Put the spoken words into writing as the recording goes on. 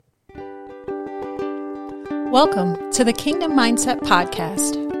Welcome to the Kingdom Mindset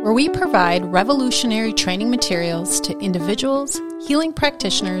Podcast, where we provide revolutionary training materials to individuals, healing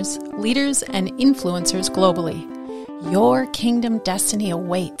practitioners, leaders, and influencers globally. Your kingdom destiny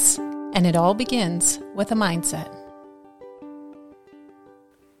awaits, and it all begins with a mindset.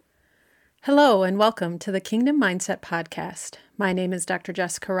 Hello, and welcome to the Kingdom Mindset Podcast. My name is Dr.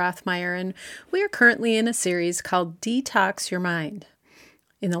 Jessica Rothmeyer, and we are currently in a series called Detox Your Mind.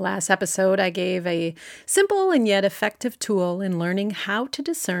 In the last episode, I gave a simple and yet effective tool in learning how to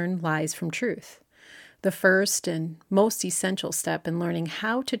discern lies from truth. The first and most essential step in learning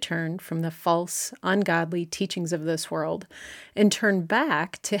how to turn from the false, ungodly teachings of this world and turn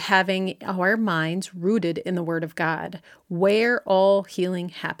back to having our minds rooted in the Word of God, where all healing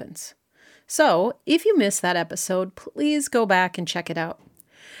happens. So, if you missed that episode, please go back and check it out.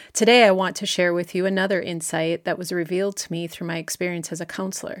 Today, I want to share with you another insight that was revealed to me through my experience as a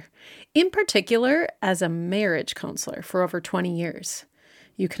counselor, in particular as a marriage counselor for over 20 years.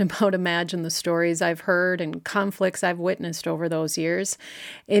 You can about imagine the stories I've heard and conflicts I've witnessed over those years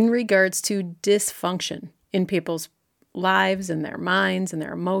in regards to dysfunction in people's lives and their minds and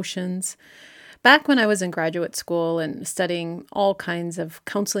their emotions. Back when I was in graduate school and studying all kinds of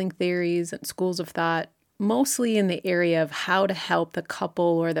counseling theories and schools of thought, mostly in the area of how to help the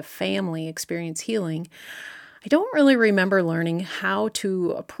couple or the family experience healing, I don't really remember learning how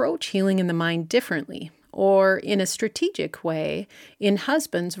to approach healing in the mind differently or in a strategic way in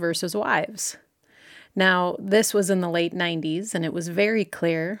husbands versus wives. Now, this was in the late 90s, and it was very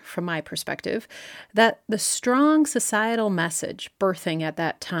clear, from my perspective, that the strong societal message birthing at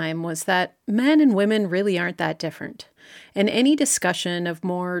that time was that men and women really aren't that different, and any discussion of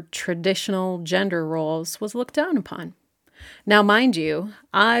more traditional gender roles was looked down upon. Now, mind you,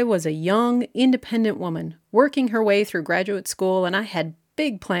 I was a young, independent woman working her way through graduate school, and I had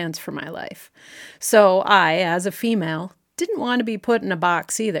big plans for my life. So I, as a female, didn't want to be put in a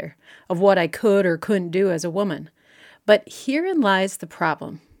box either of what I could or couldn't do as a woman. But herein lies the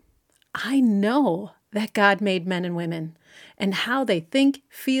problem. I know that God made men and women and how they think,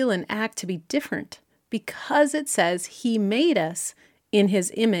 feel, and act to be different because it says He made us in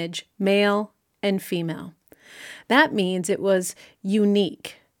His image, male and female. That means it was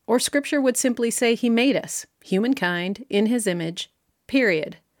unique, or Scripture would simply say He made us, humankind, in His image,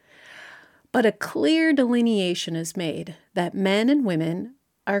 period. But a clear delineation is made that men and women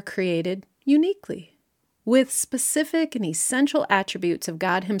are created uniquely, with specific and essential attributes of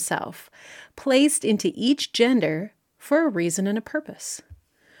God Himself placed into each gender for a reason and a purpose.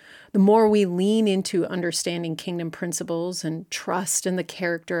 The more we lean into understanding kingdom principles and trust in the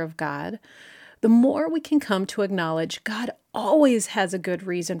character of God, the more we can come to acknowledge God always has a good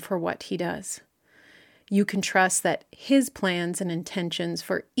reason for what He does. You can trust that His plans and intentions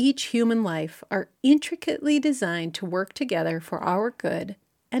for each human life are intricately designed to work together for our good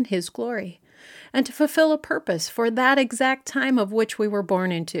and His glory, and to fulfill a purpose for that exact time of which we were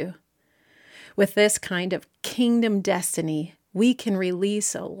born into. With this kind of kingdom destiny, we can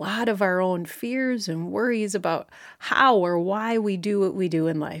release a lot of our own fears and worries about how or why we do what we do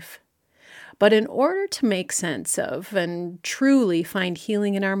in life. But in order to make sense of and truly find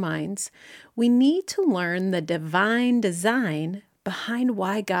healing in our minds, we need to learn the divine design behind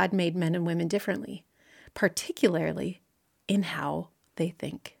why God made men and women differently, particularly in how they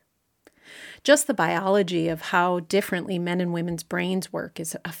think. Just the biology of how differently men and women's brains work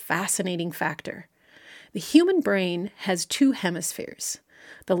is a fascinating factor. The human brain has two hemispheres.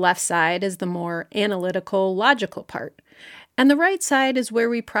 The left side is the more analytical, logical part, and the right side is where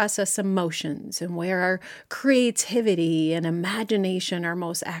we process emotions and where our creativity and imagination are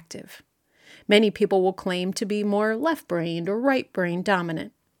most active. Many people will claim to be more left-brained or right-brain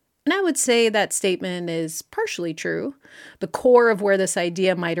dominant. And I would say that statement is partially true. The core of where this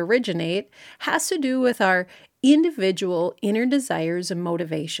idea might originate has to do with our individual inner desires and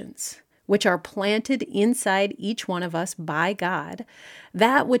motivations, which are planted inside each one of us by God,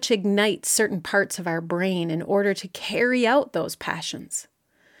 that which ignites certain parts of our brain in order to carry out those passions.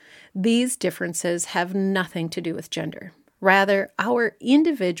 These differences have nothing to do with gender. Rather, our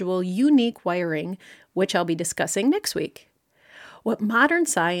individual unique wiring, which I'll be discussing next week. What modern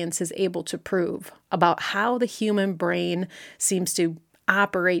science is able to prove about how the human brain seems to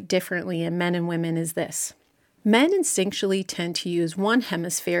operate differently in men and women is this. Men instinctually tend to use one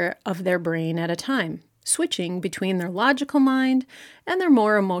hemisphere of their brain at a time, switching between their logical mind and their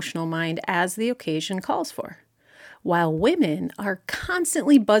more emotional mind as the occasion calls for, while women are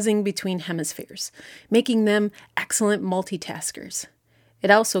constantly buzzing between hemispheres, making them excellent multitaskers. It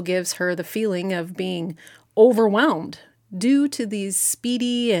also gives her the feeling of being overwhelmed due to these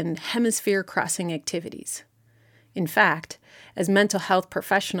speedy and hemisphere crossing activities. In fact, as mental health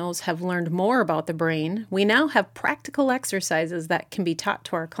professionals have learned more about the brain, we now have practical exercises that can be taught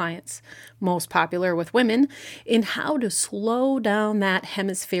to our clients, most popular with women, in how to slow down that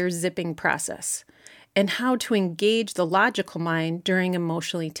hemisphere zipping process and how to engage the logical mind during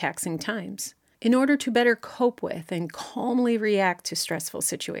emotionally taxing times in order to better cope with and calmly react to stressful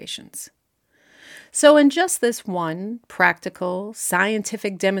situations. So in just this one practical,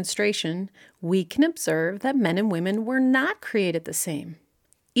 scientific demonstration, we can observe that men and women were not created the same,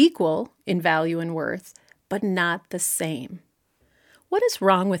 equal in value and worth, but not the same. What is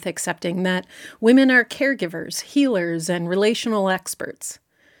wrong with accepting that women are caregivers, healers, and relational experts,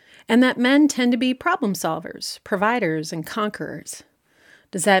 and that men tend to be problem solvers, providers, and conquerors?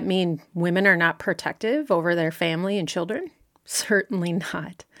 Does that mean women are not protective over their family and children? Certainly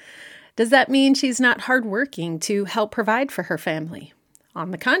not. Does that mean she's not hardworking to help provide for her family?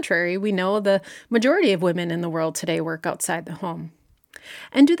 On the contrary, we know the majority of women in the world today work outside the home.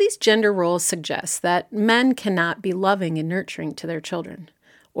 And do these gender roles suggest that men cannot be loving and nurturing to their children,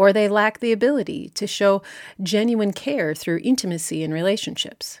 or they lack the ability to show genuine care through intimacy in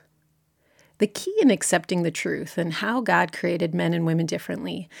relationships? The key in accepting the truth and how God created men and women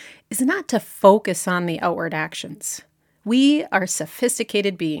differently is not to focus on the outward actions. We are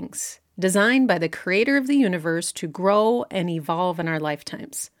sophisticated beings, designed by the creator of the universe to grow and evolve in our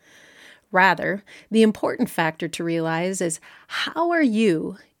lifetimes. Rather, the important factor to realize is how are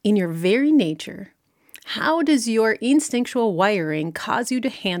you, in your very nature, how does your instinctual wiring cause you to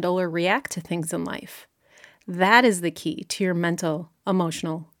handle or react to things in life? That is the key to your mental,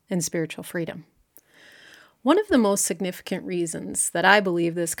 emotional, and spiritual freedom. One of the most significant reasons that I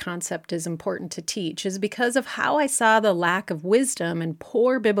believe this concept is important to teach is because of how I saw the lack of wisdom and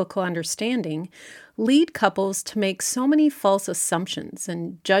poor biblical understanding lead couples to make so many false assumptions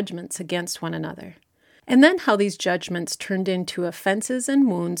and judgments against one another. And then how these judgments turned into offenses and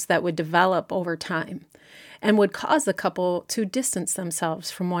wounds that would develop over time and would cause the couple to distance themselves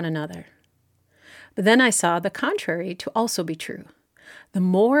from one another. But then I saw the contrary to also be true. The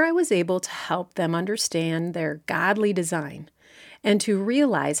more I was able to help them understand their godly design and to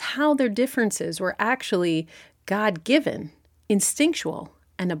realize how their differences were actually God-given, instinctual,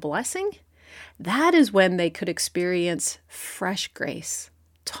 and a blessing, that is when they could experience fresh grace,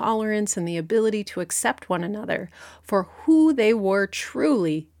 tolerance, and the ability to accept one another for who they were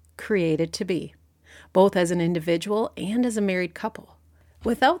truly created to be, both as an individual and as a married couple.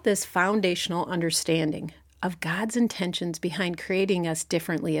 Without this foundational understanding of God's intentions behind creating us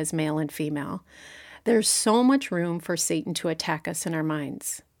differently as male and female, there's so much room for Satan to attack us in our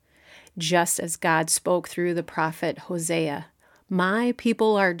minds. Just as God spoke through the prophet Hosea, "My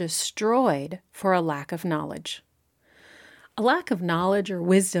people are destroyed for a lack of knowledge." A lack of knowledge or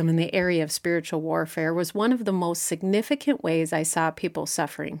wisdom in the area of spiritual warfare was one of the most significant ways I saw people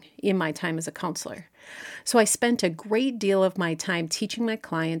suffering in my time as a counselor. So I spent a great deal of my time teaching my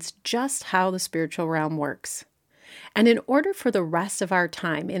clients just how the spiritual realm works. And in order for the rest of our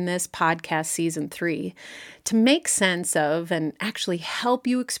time in this podcast season 3 to make sense of and actually help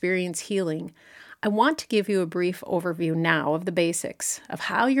you experience healing, I want to give you a brief overview now of the basics of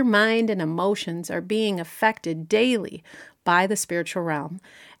how your mind and emotions are being affected daily by the spiritual realm,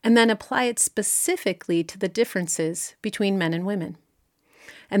 and then apply it specifically to the differences between men and women.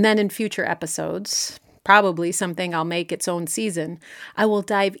 And then in future episodes, probably something I'll make its own season, I will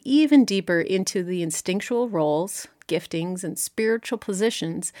dive even deeper into the instinctual roles, giftings, and spiritual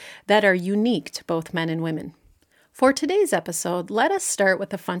positions that are unique to both men and women. For today's episode, let us start with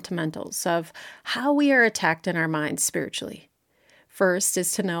the fundamentals of how we are attacked in our minds spiritually. First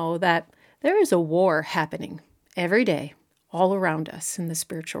is to know that there is a war happening every day, all around us in the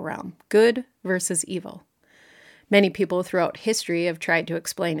spiritual realm, good versus evil. Many people throughout history have tried to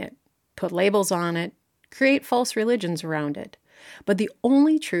explain it, put labels on it, create false religions around it. But the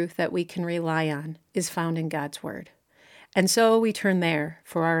only truth that we can rely on is found in God's Word. And so we turn there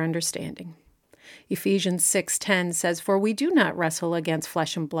for our understanding. Ephesians 6:10 says, "For we do not wrestle against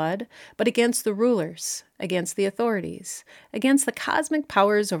flesh and blood, but against the rulers, against the authorities, against the cosmic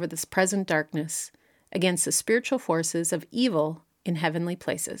powers over this present darkness, against the spiritual forces of evil in heavenly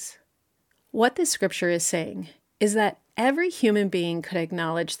places." What this scripture is saying is that every human being could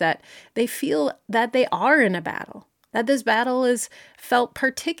acknowledge that they feel that they are in a battle, that this battle is felt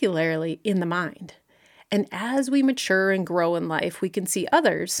particularly in the mind. And as we mature and grow in life, we can see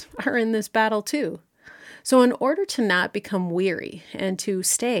others are in this battle too. So in order to not become weary and to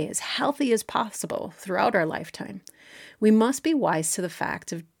stay as healthy as possible throughout our lifetime, we must be wise to the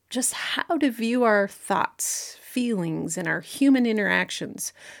fact of just how to view our thoughts, feelings, and our human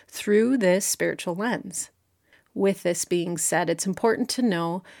interactions through this spiritual lens. With this being said, it's important to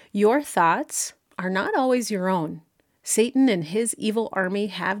know your thoughts are not always your own. Satan and his evil army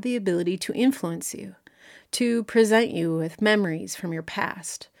have the ability to influence you, to present you with memories from your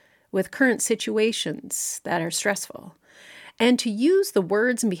past, with current situations that are stressful, and to use the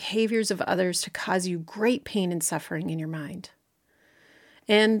words and behaviors of others to cause you great pain and suffering in your mind.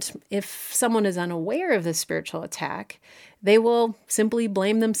 And if someone is unaware of this spiritual attack, they will simply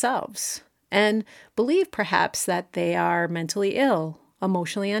blame themselves and believe perhaps that they are mentally ill,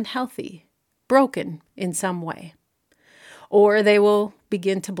 emotionally unhealthy, broken in some way. Or they will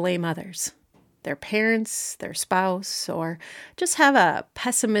begin to blame others, their parents, their spouse, or just have a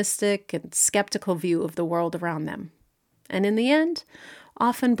pessimistic and skeptical view of the world around them. And in the end,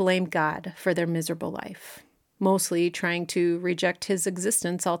 often blame God for their miserable life, mostly trying to reject his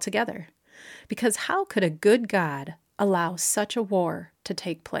existence altogether. Because how could a good God allow such a war to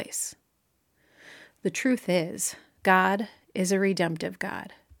take place? The truth is, God is a redemptive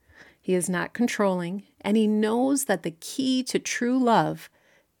God. He is not controlling, and he knows that the key to true love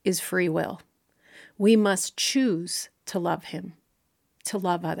is free will. We must choose to love him, to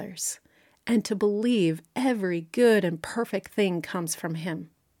love others, and to believe every good and perfect thing comes from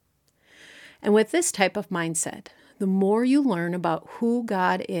him. And with this type of mindset, the more you learn about who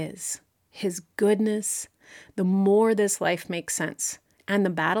God is, his goodness, the more this life makes sense, and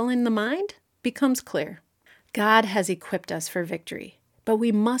the battle in the mind becomes clear. God has equipped us for victory, but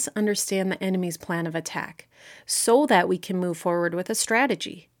we must understand the enemy's plan of attack so that we can move forward with a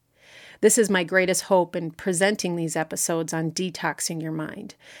strategy. This is my greatest hope in presenting these episodes on detoxing your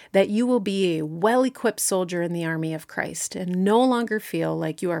mind, that you will be a well-equipped soldier in the army of Christ and no longer feel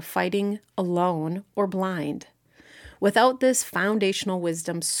like you are fighting alone or blind. Without this foundational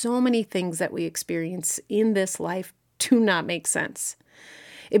wisdom, so many things that we experience in this life do not make sense.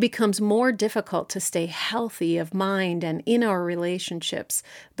 It becomes more difficult to stay healthy of mind and in our relationships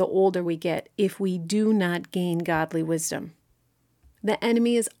the older we get if we do not gain godly wisdom. The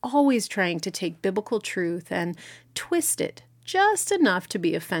enemy is always trying to take biblical truth and twist it just enough to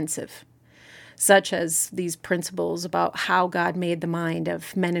be offensive, such as these principles about how God made the mind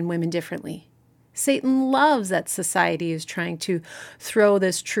of men and women differently. Satan loves that society is trying to throw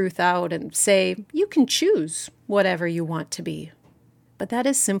this truth out and say, you can choose whatever you want to be. But that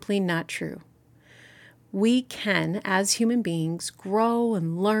is simply not true. We can, as human beings, grow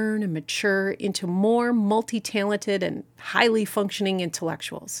and learn and mature into more multi-talented and highly functioning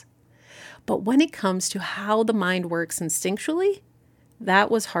intellectuals. But when it comes to how the mind works instinctually,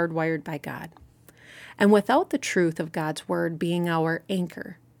 that was hardwired by God. And without the truth of God's word being our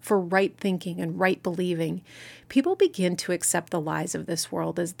anchor for right thinking and right believing, people begin to accept the lies of this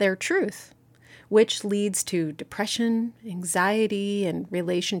world as their truth, which leads to depression, anxiety, and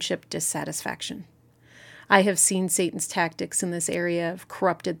relationship dissatisfaction. I have seen Satan's tactics in this area of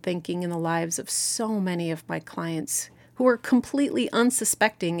corrupted thinking in the lives of so many of my clients who are completely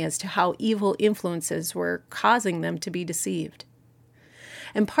unsuspecting as to how evil influences were causing them to be deceived.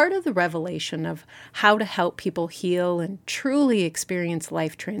 And part of the revelation of how to help people heal and truly experience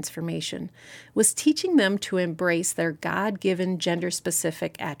life transformation was teaching them to embrace their God-given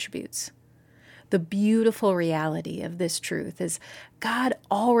gender-specific attributes. The beautiful reality of this truth is God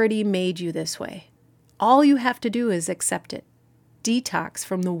already made you this way. All you have to do is accept it, detox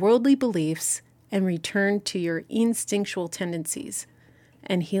from the worldly beliefs, and return to your instinctual tendencies,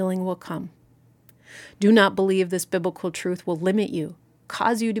 and healing will come. Do not believe this biblical truth will limit you,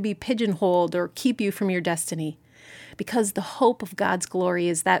 cause you to be pigeonholed, or keep you from your destiny, because the hope of God's glory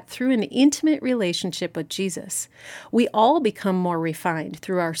is that through an intimate relationship with Jesus, we all become more refined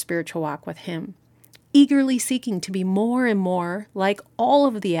through our spiritual walk with him, eagerly seeking to be more and more like all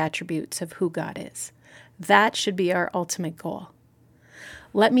of the attributes of who God is. That should be our ultimate goal.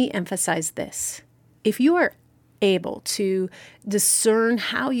 Let me emphasize this. If you are able to discern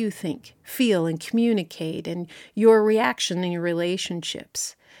how you think, feel, and communicate, and your reaction in your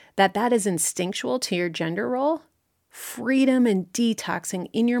relationships, that is instinctual to your gender role, freedom and detoxing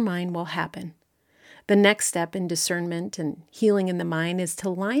in your mind will happen. The next step in discernment and healing in the mind is to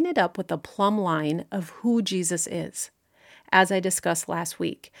line it up with the plumb line of who Jesus is. As I discussed last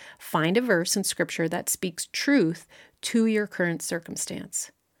week, find a verse in Scripture that speaks truth to your current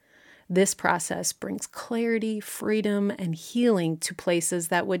circumstance. This process brings clarity, freedom, and healing to places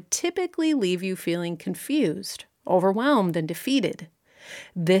that would typically leave you feeling confused, overwhelmed, and defeated.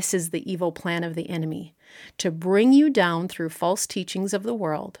 This is the evil plan of the enemy, to bring you down through false teachings of the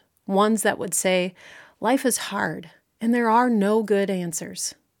world, ones that would say, life is hard and there are no good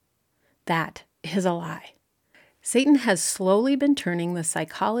answers. That is a lie. Satan has slowly been turning the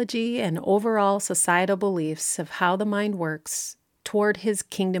psychology and overall societal beliefs of how the mind works toward his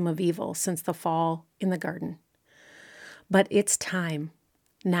kingdom of evil since the fall in the garden. But it's time,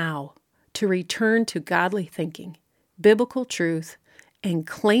 now, to return to godly thinking, biblical truth, and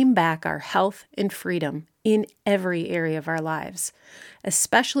claim back our health and freedom in every area of our lives,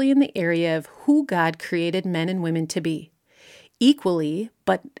 especially in the area of who God created men and women to be, equally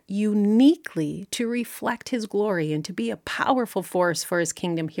but uniquely to reflect His glory and to be a powerful force for His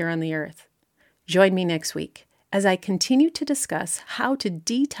kingdom here on the earth. Join me next week as I continue to discuss how to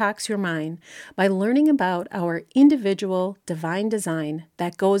detox your mind by learning about our individual divine design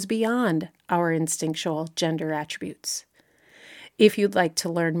that goes beyond our instinctual gender attributes. If you'd like to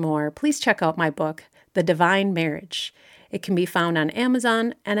learn more, please check out my book, The Divine Marriage. It can be found on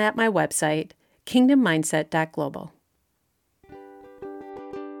Amazon and at my website, kingdommindset.global.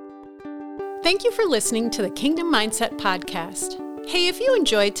 Thank you for listening to the Kingdom Mindset Podcast. Hey, if you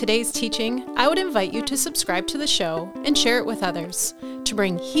enjoyed today's teaching, I would invite you to subscribe to the show and share it with others to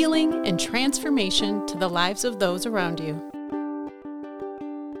bring healing and transformation to the lives of those around you.